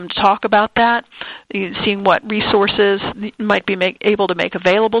space for them to talk about that, seeing what resources might be able to make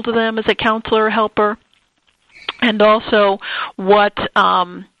available to them as a counselor or helper, and also what,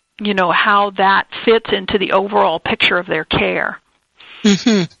 how that fits into the overall picture of their care.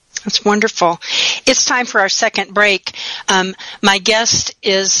 Mm-hmm. That's wonderful. It's time for our second break. My guest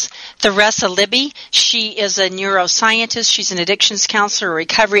is Theresa Libby. She is a neuroscientist. She's an addictions counselor, a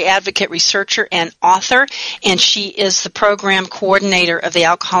recovery advocate, researcher, and author. And she is the program coordinator of the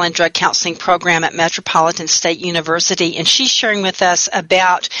Alcohol and Drug Counseling Program at Metropolitan State University. And she's sharing with us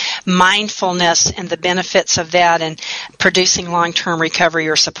about mindfulness and the benefits of that and producing long-term recovery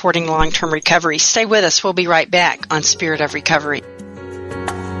or supporting long-term recovery. Stay with us. We'll be right back on Spirit of Recovery.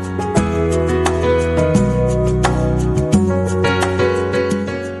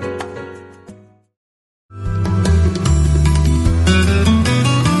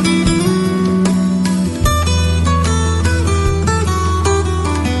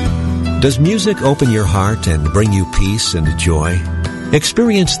 Does music open your heart and bring you peace and joy?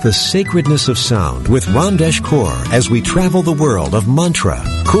 Experience the sacredness of sound with Ramdesh Kaur as we travel the world of mantra,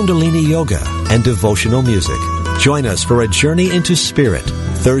 Kundalini Yoga, and devotional music. Join us for a journey into spirit,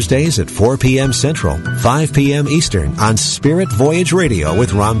 Thursdays at 4 p.m. Central, 5 p.m. Eastern on Spirit Voyage Radio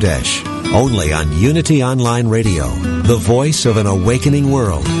with Ramdesh. Only on Unity Online Radio, the voice of an awakening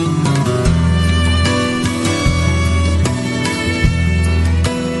world.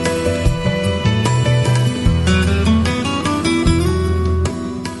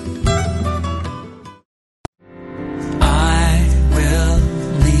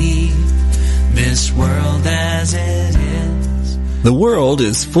 The world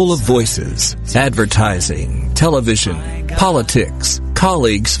is full of voices, advertising, television, politics,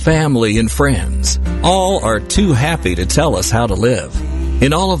 colleagues, family, and friends. All are too happy to tell us how to live.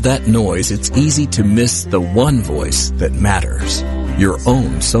 In all of that noise, it's easy to miss the one voice that matters, your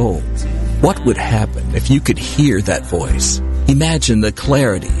own soul. What would happen if you could hear that voice? Imagine the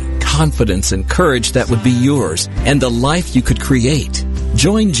clarity, confidence, and courage that would be yours and the life you could create.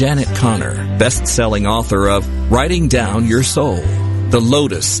 Join Janet Connor, best-selling author of Writing Down Your Soul, The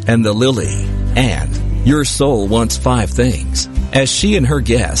Lotus and the Lily, and Your Soul Wants 5 Things, as she and her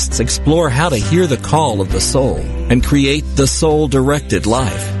guests explore how to hear the call of the soul and create the soul-directed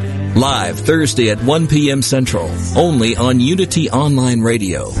life. Live Thursday at 1 p.m. Central, only on Unity Online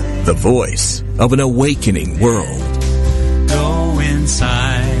Radio, the voice of an awakening world. Go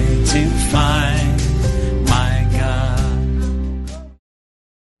inside to find my God.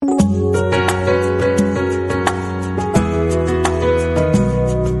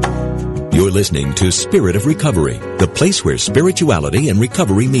 You're listening to Spirit of Recovery, the place where spirituality and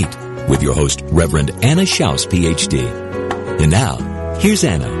recovery meet, with your host, Reverend Anna Schaus, Ph.D. And now, here's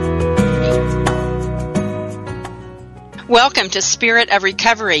Anna. Welcome to Spirit of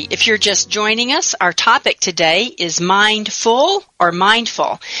Recovery. If you're just joining us, our topic today is mindful or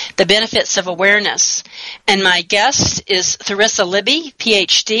mindful, the benefits of awareness. And my guest is Theresa Libby,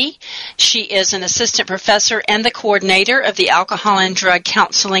 Ph.D. She is an assistant professor and the coordinator of the Alcohol and Drug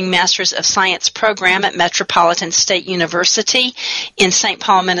Counseling Masters of Science program at Metropolitan State University in St.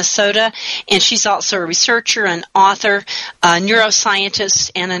 Paul, Minnesota. And she's also a researcher, an author, a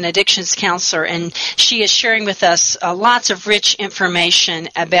neuroscientist, and an addictions counselor. And she is sharing with us lots lots of rich information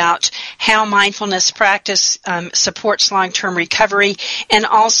about how mindfulness practice supports long-term recovery, and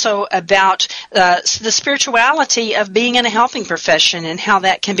also about the spirituality of being in a helping profession and how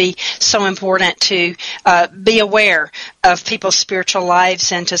that can be so important to be aware of people's spiritual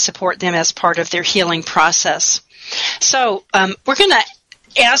lives and to support them as part of their healing process. So we're going to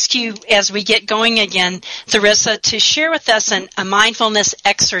ask you, as we get going again, Theresa, to share with us a mindfulness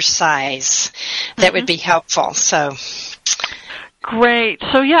exercise that would be helpful. So, great.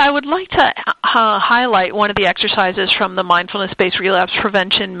 So, I would like to highlight one of the exercises from the Mindfulness-Based Relapse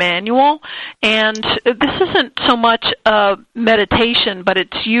Prevention Manual. And this isn't so much a meditation, but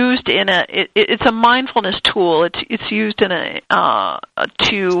it's used in it's a mindfulness tool. It's used in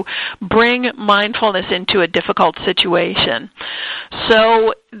to bring mindfulness into a difficult situation.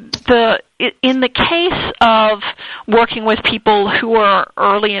 So, in the case of working with people who are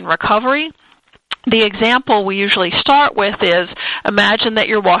early in recovery, the example we usually start with is, imagine that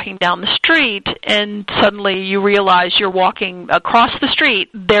you're walking down the street and suddenly you realize you're walking across the street,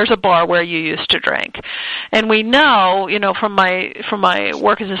 there's a bar where you used to drink. And we know, from my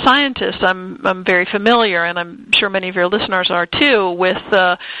work as a scientist, I'm very familiar, and I'm sure many of your listeners are too, with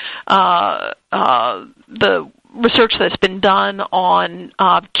the research that's been done on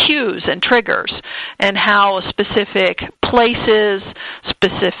cues and triggers, and how specific places,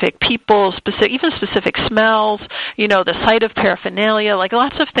 specific people, even specific smells, the sight of paraphernalia, like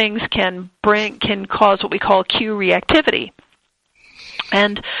lots of things can cause what we call cue reactivity.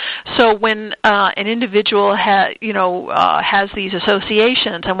 And so when an individual has these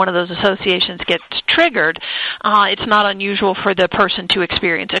associations, and one of those associations gets triggered, it's not unusual for the person to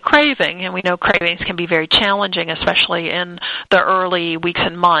experience a craving. And we know cravings can be very challenging, especially in the early weeks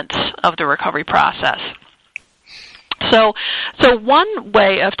and months of the recovery process. So one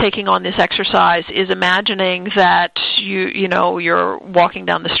way of taking on this exercise is imagining that you're walking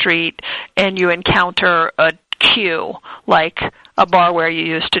down the street and you encounter a cue, like a bar where you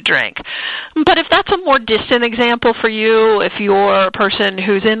used to drink. But if that's a more distant example for you, if you're a person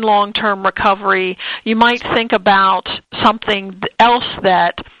who's in long-term recovery, you might think about something else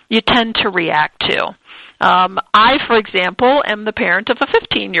that you tend to react to. I, for example, am the parent of a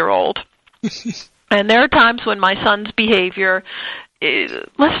 15-year-old. And there are times when my son's behavior,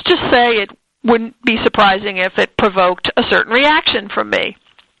 let's just say it wouldn't be surprising if it provoked a certain reaction from me.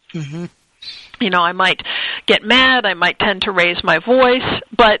 Mm-hmm. I might get mad, I might tend to raise my voice,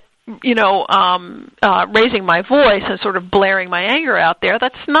 but, raising my voice and sort of blaring my anger out there,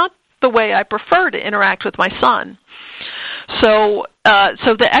 that's not the way I prefer to interact with my son. So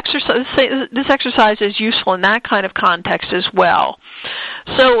this exercise is useful in that kind of context as well.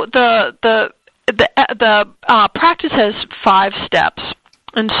 So the practice has 5 steps.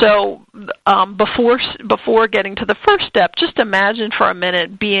 And so before getting to the first step, just imagine for a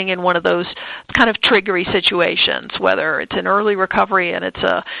minute being in one of those kind of triggery situations, whether it's an early recovery and it's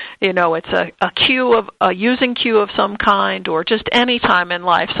a using cue of some kind, or just any time in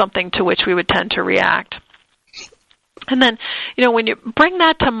life, something to which we would tend to react. And then, when you bring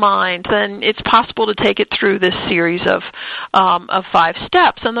that to mind, then it's possible to take it through this series of 5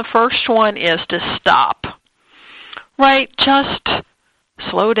 steps. And the first one is to stop. Right? Just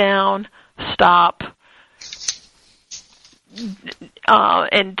slow down, stop,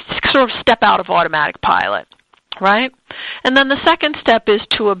 and sort of step out of automatic pilot, right? And then the second step is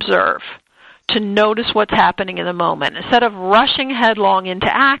to observe, to notice what's happening in the moment. Instead of rushing headlong into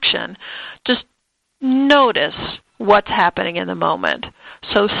action, just notice what's happening in the moment.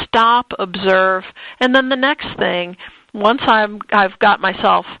 So stop, observe, and then the next thing, once I've got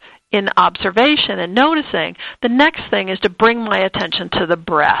myself in observation and noticing, the next thing is to bring my attention to the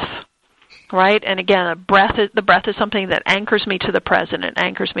breath, right? And again, the breath is something that anchors me to the present, it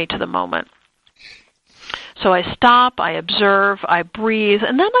anchors me to the moment. So I stop, I observe, I breathe,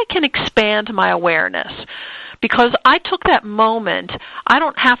 and then I can expand my awareness. Because I took that moment, I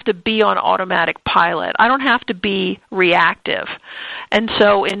don't have to be on automatic pilot. I don't have to be reactive. And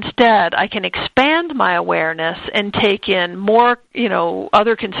so instead, I can expand my awareness and take in more,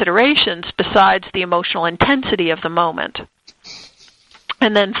 other considerations besides the emotional intensity of the moment.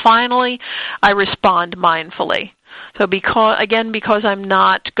 And then finally, I respond mindfully. So because I'm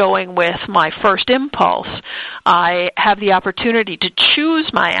not going with my first impulse, I have the opportunity to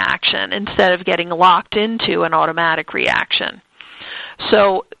choose my action instead of getting locked into an automatic reaction.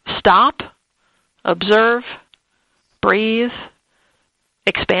 So stop, observe, breathe,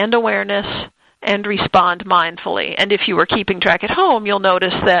 expand awareness, and respond mindfully. And if you were keeping track at home, you'll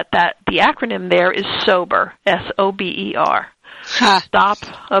notice that the acronym there is SOBER, SOBER. Stop,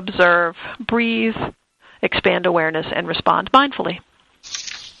 observe, breathe, expand awareness, and respond mindfully.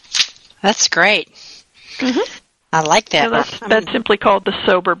 That's great. Mm-hmm. I like that. So that's simply called the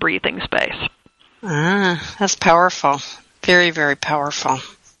sober breathing space. That's powerful. Very, very powerful.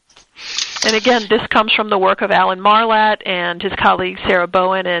 And again, this comes from the work of Alan Marlatt and his colleagues Sarah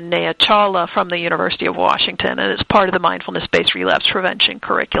Bowen and Naya Chawla from the University of Washington, and it's part of the mindfulness-based relapse prevention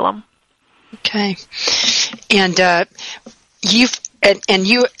curriculum. Okay. And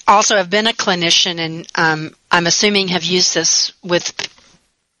you also have been a clinician, and I'm assuming have used this with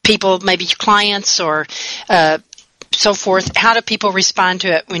people, maybe clients or so forth. How do people respond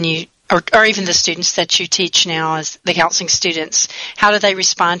to it when you, or even the students that you teach now as the counseling students, how do they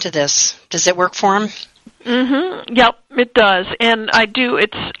respond to this? Does it work for them? Mm-hmm. Yep, it does. And I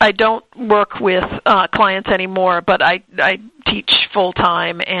don't work with clients anymore, but I teach full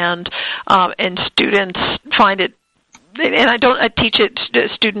time, and students find it. And I teach it to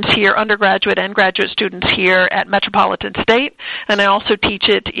students here, undergraduate and graduate students here at Metropolitan State, and I also teach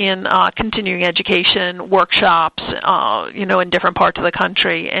it in continuing education workshops, in different parts of the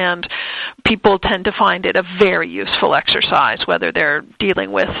country. And people tend to find it a very useful exercise, whether they're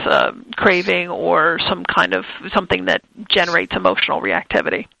dealing with craving or something that generates emotional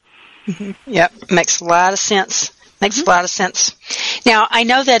reactivity. Mm-hmm. Yep, makes a lot of sense. Makes a lot of sense. Now, I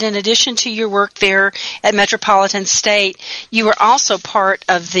know that in addition to your work there at Metropolitan State, you were also part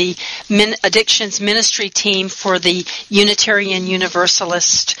of the addictions ministry team for the Unitarian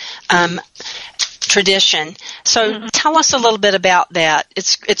Universalist tradition. So tell us a little bit about that.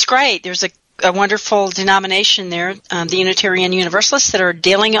 It's great. There's a wonderful denomination there, the Unitarian Universalists, that are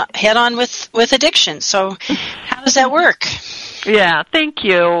dealing head-on with addiction. So how does that work? Yeah, thank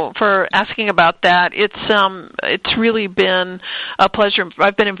you for asking about that. It's really been a pleasure.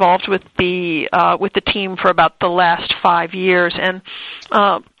 I've been involved with the team for about the last 5 years, and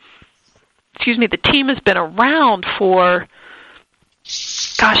the team has been around for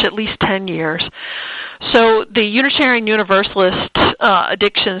at least 10 years. So the Unitarian Universalist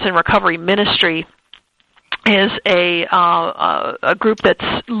Addictions and Recovery Ministry is a group that's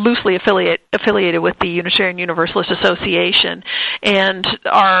loosely affiliated with the Unitarian Universalist Association, and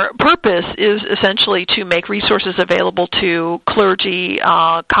our purpose is essentially to make resources available to clergy,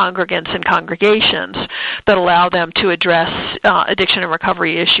 congregants, and congregations that allow them to address addiction and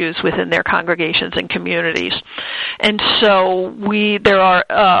recovery issues within their congregations and communities. And so there are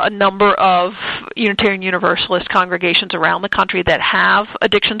a number of Unitarian Universalist congregations around the country that have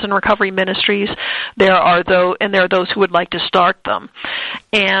addictions and recovery ministries. There are those who would like to start them.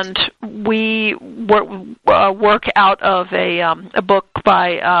 And we work out of a book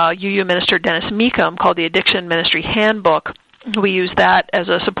by UU minister Dennis Meekum called the Addiction Ministry Handbook. We use that as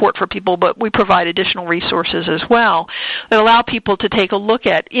a support for people, but we provide additional resources as well that allow people to take a look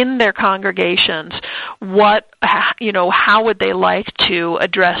at in their congregations how would they like to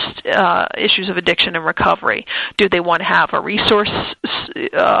address issues of addiction and recovery. Do they want to have a resource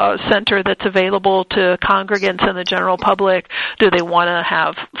center that's available to congregants and the general public? Do they want to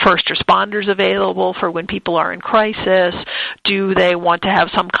have first responders available for when people are in crisis? Do they want to have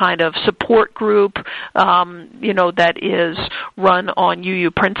some kind of support group, that is run on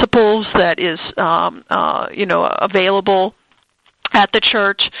UU principles, that is, available at the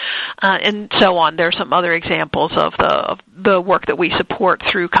church, and so on. There are some other examples of the work that we support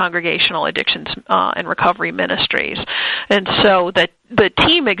through congregational addictions and recovery ministries. And so that the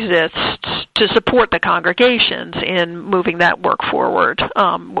team exists to support the congregations in moving that work forward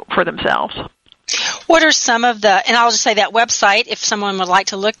for themselves. What are some of and I'll just say that website, if someone would like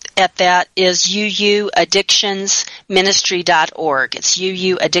to look at that, is uuaddictionsministry.org. It's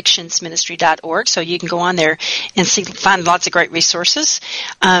uuaddictionsministry.org, so you can go on there and find lots of great resources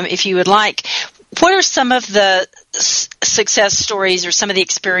if you would like. What are some of the success stories or some of the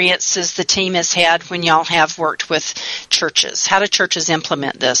experiences the team has had when y'all have worked with churches? How do churches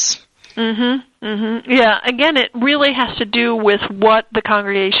implement this? Yeah, again, it really has to do with what the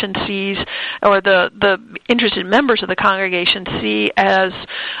congregation sees, or the interested members of the congregation see as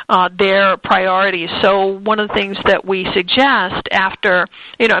their priorities. So one of the things that we suggest after,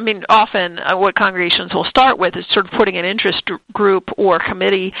 often what congregations will start with is sort of putting an interest group or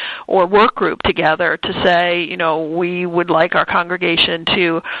committee or work group together to say, we would like our congregation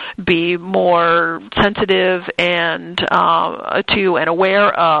to be more sensitive and to and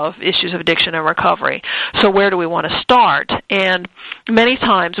aware of issues of addiction and recovery. So where do we want to start? And many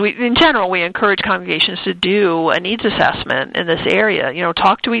times, in general, we encourage congregations to do a needs assessment in this area.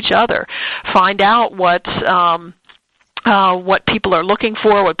 Talk to each other, find out what's what people are looking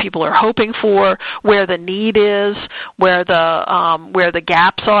for, what people are hoping for, where the need is, where the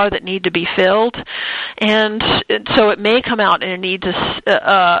gaps are that need to be filled. And so it may come out in a needs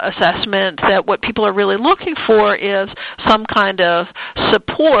assessment that what people are really looking for is some kind of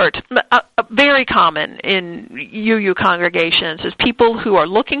support. Very common in UU congregations is people who are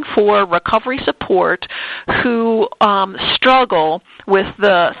looking for recovery support who struggle with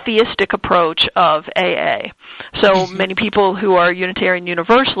the theistic approach of AA. So many people who are Unitarian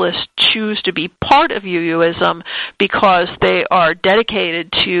Universalists choose to be part of UUism because they are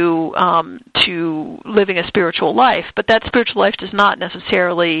dedicated to living a spiritual life. But that spiritual life does not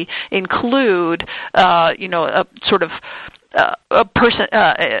necessarily include, a sort of a person,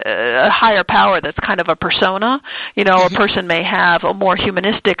 a higher power that's kind of a persona. A person may have a more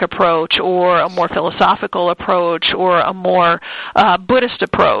humanistic approach or a more philosophical approach or a more Buddhist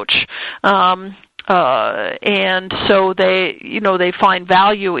approach. And so they find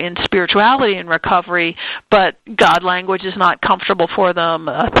value in spirituality and recovery, but God language is not comfortable for them.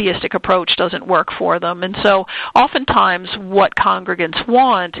 A theistic approach doesn't work for them. And so oftentimes what congregants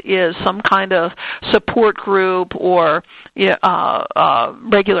want is some kind of support group or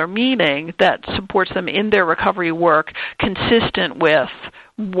regular meeting that supports them in their recovery work consistent with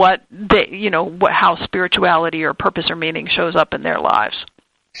what they, how spirituality or purpose or meaning shows up in their lives.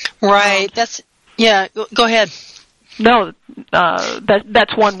 Right. Yeah, go ahead. No,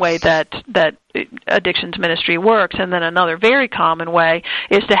 that's one way that addictions ministry works, and then another very common way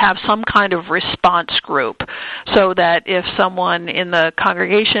is to have some kind of response group, so that if someone in the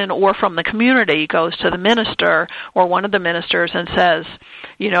congregation or from the community goes to the minister or one of the ministers and says,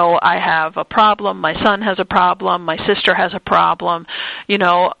 I have a problem, my son has a problem, my sister has a problem, then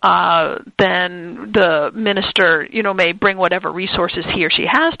the minister, may bring whatever resources he or she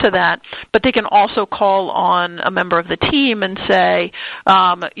has to that, but they can also call on a member of the team and say,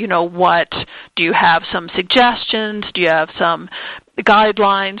 do you have some suggestions? Do you have some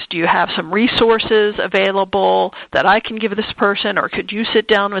guidelines? Do you have some resources available that I can give this person, or could you sit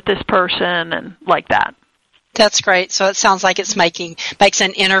down with this person, and like that? That's great. So it sounds like it's makes an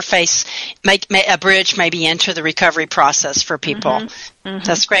interface, a bridge maybe into the recovery process for people. Mm-hmm. Mm-hmm.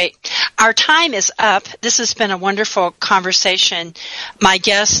 That's great. Our time is up. This has been a wonderful conversation. My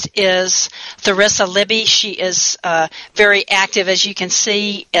guest is Theresa Libby. She is very active, as you can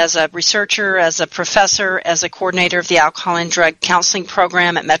see, as a researcher, as a professor, as a coordinator of the Alcohol and Drug Counseling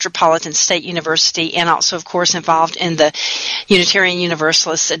Program at Metropolitan State University, and also, of course, involved in the Unitarian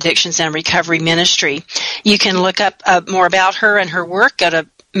Universalist Addictions and Recovery Ministry. You can look up more about her and her work. Go to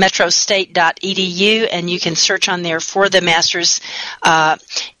metrostate.edu, and you can search on there for the Master's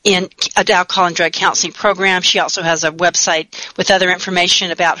in Alcohol and Drug Counseling Program. She also has a website with other information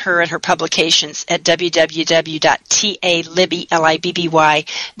about her and her publications at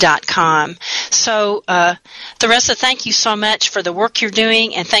www.talibby.com. So, Theresa, thank you so much for the work you're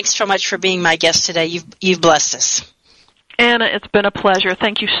doing, and thanks so much for being my guest today. You've blessed us. Anna, it's been a pleasure.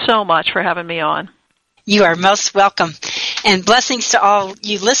 Thank you so much for having me on. You are most welcome. And blessings to all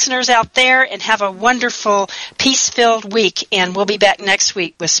you listeners out there, and have a wonderful, peace-filled week. And we'll be back next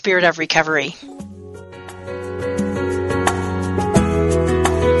week with Spirit of Recovery.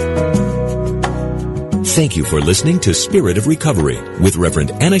 Thank you for listening to Spirit of Recovery with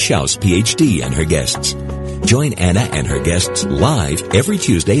Reverend Anna Schaus, Ph.D., and her guests. Join Anna and her guests live every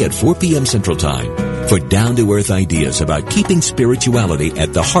Tuesday at 4 p.m. Central Time for down-to-earth ideas about keeping spirituality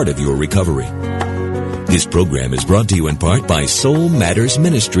at the heart of your recovery. This program is brought to you in part by Soul Matters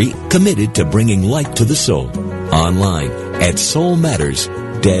Ministry, committed to bringing light to the soul. Online at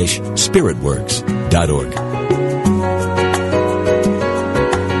soulmatters-spiritworks.org.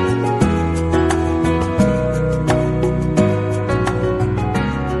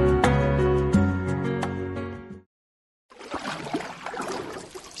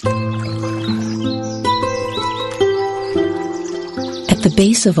 At the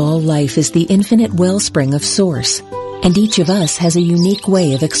base of all life is the infinite wellspring of Source, and each of us has a unique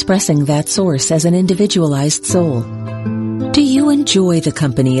way of expressing that Source as an individualized soul. Do you enjoy the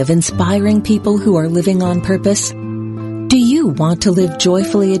company of inspiring people who are living on purpose? Do you want to live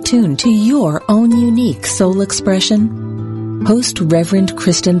joyfully attuned to your own unique soul expression? Host Reverend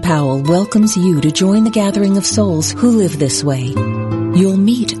Kristen Powell welcomes you to join the gathering of souls who live this way. You'll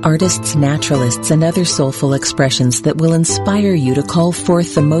meet artists, naturalists, and other soulful expressions that will inspire you to call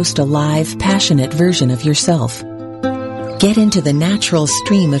forth the most alive, passionate version of yourself. Get into the natural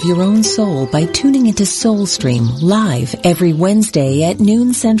stream of your own soul by tuning into SoulStream live every Wednesday at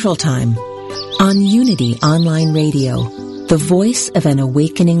noon Central Time on Unity Online Radio, the voice of an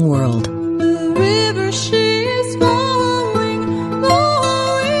awakening world. The river she is flowing.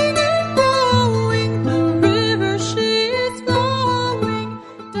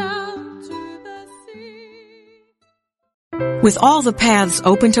 With all the paths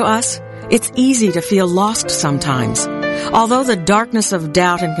open to us, it's easy to feel lost sometimes. Although the darkness of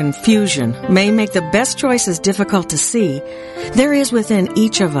doubt and confusion may make the best choices difficult to see, there is within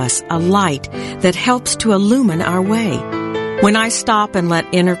each of us a light that helps to illumine our way. When I stop and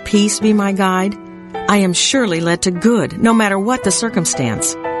let inner peace be my guide, I am surely led to good, no matter what the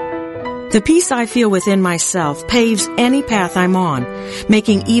circumstance. The peace I feel within myself paves any path I'm on,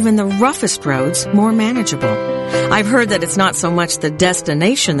 making even the roughest roads more manageable. I've heard that it's not so much the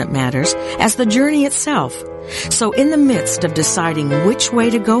destination that matters as the journey itself. So in the midst of deciding which way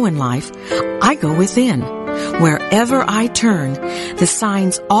to go in life, I go within. Wherever I turn, the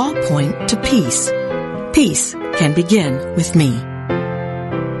signs all point to peace. Peace can begin with me.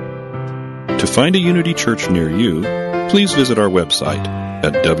 To find a Unity Church near you, please visit our website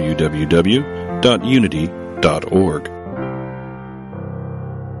at www.unity.org.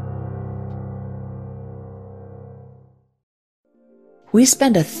 We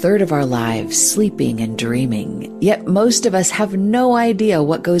spend a third of our lives sleeping and dreaming, yet most of us have no idea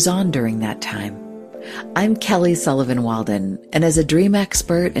what goes on during that time. I'm Kelly Sullivan Walden, and as a dream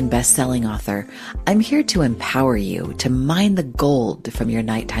expert and best-selling author, I'm here to empower you to mine the gold from your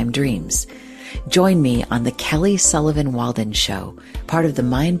nighttime dreams. Join me on the Kelly Sullivan Walden Show, part of the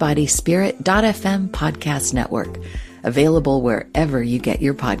MindBodySpirit.fm podcast network, available wherever you get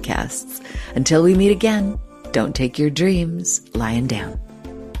your podcasts. Until we meet again, don't take your dreams lying down.